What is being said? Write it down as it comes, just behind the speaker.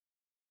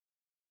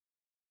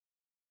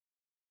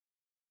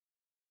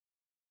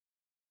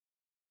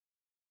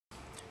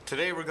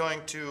Today we're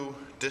going to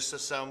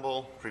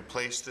disassemble,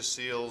 replace the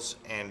seals,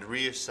 and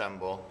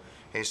reassemble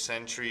a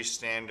Sentry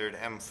standard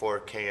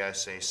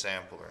M4KSA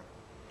sampler.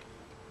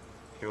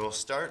 You will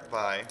start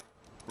by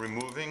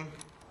removing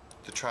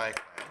the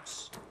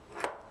tri-clamps.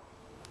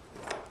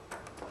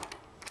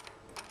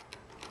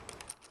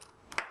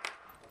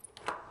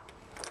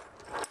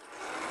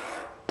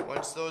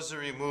 Once those are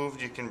removed,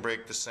 you can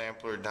break the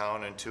sampler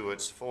down into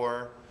its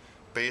four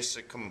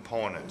basic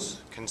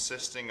components,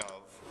 consisting of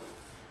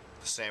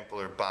the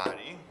sampler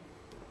body,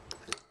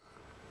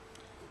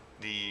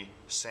 the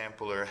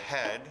sampler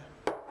head,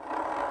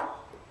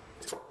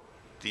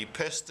 the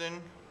piston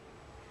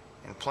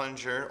and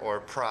plunger or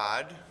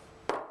prod,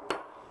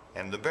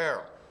 and the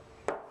barrel.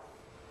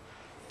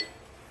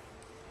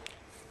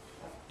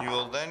 You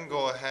will then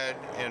go ahead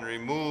and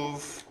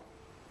remove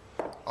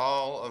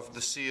all of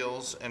the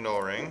seals and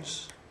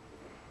O-rings.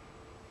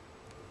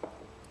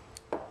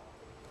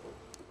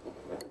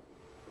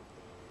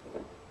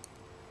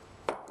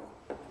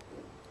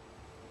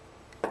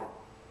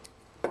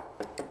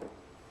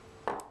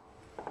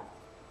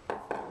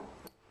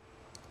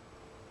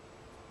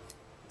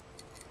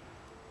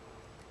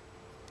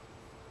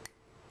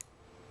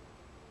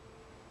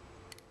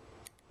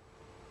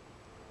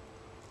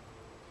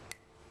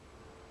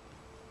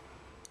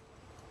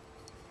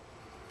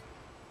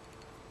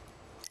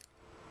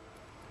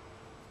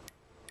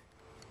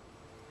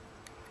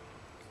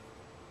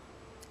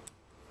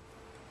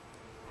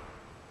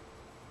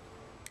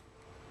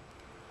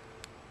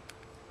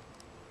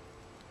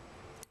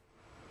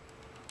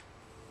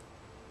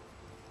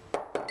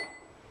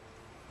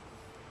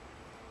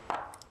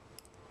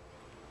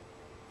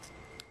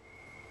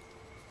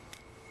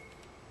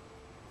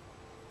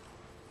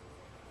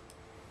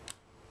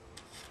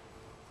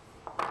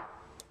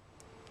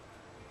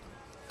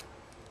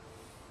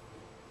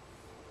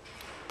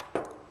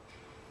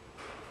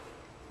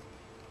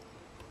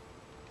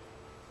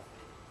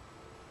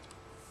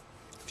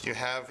 If you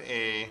have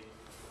a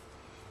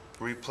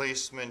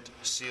replacement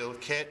seal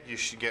kit, you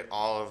should get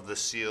all of the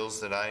seals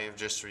that I have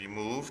just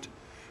removed.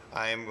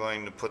 I am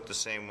going to put the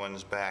same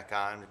ones back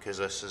on because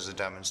this is a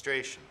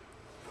demonstration.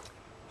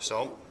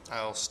 So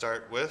I'll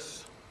start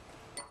with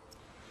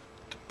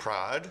the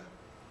prod.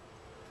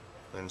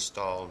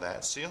 Install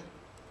that seal.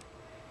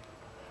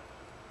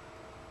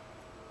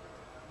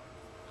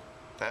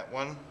 That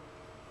one.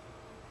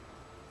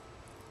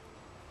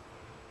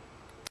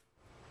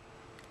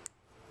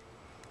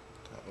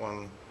 That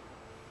one.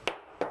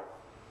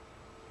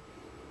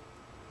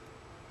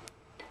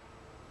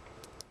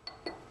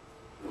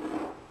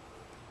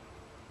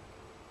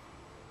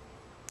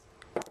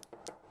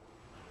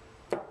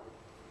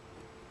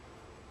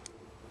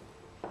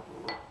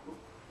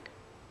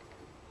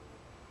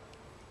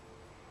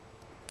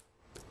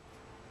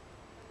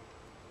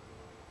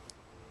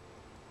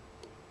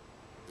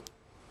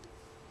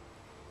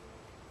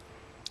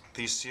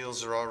 These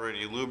seals are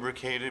already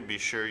lubricated. Be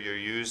sure you're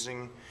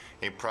using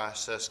a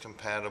process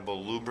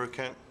compatible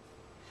lubricant.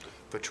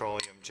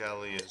 Petroleum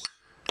jelly is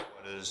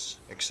what is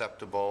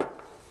acceptable.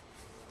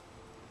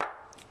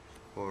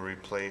 We'll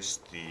replace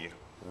the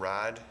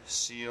rod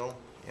seal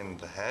in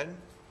the head.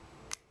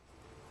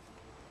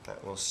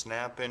 That will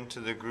snap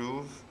into the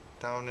groove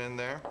down in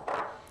there.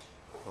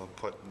 We'll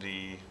put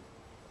the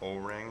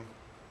O-ring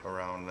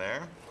around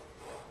there.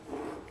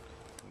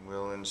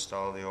 We'll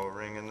install the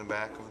O-ring in the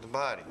back of the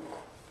body.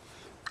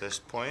 At this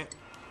point,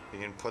 you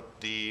can put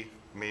the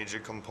major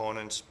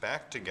components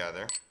back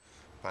together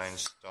by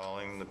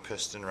installing the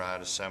piston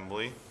rod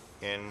assembly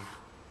in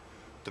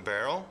the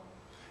barrel.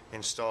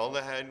 Install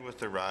the head with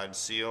the rod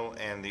seal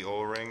and the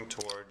O-ring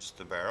towards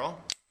the barrel,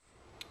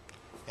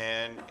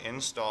 and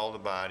install the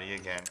body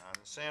again on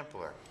the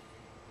sampler.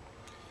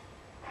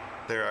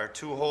 There are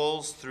two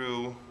holes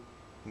through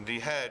the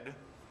head.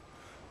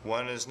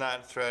 One is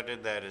not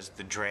threaded, that is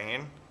the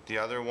drain. The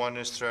other one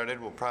is threaded,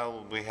 will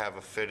probably have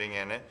a fitting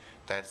in it.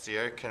 That's the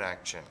air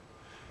connection.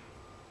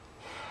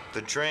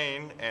 The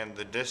drain and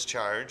the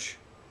discharge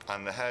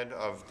on the head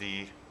of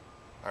the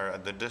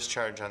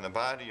discharge on the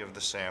body of the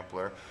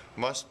sampler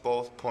must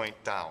both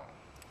point down.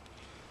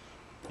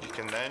 You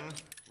can then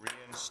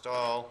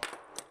reinstall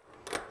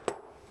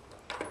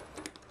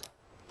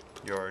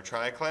your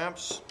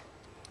tri-clamps.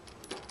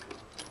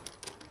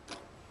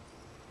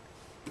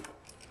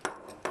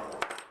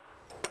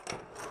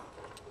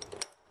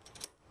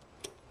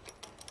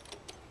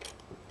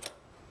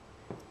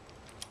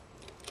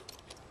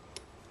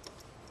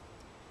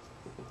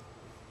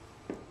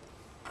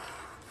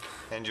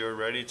 And you're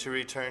ready to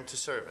return to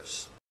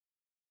service.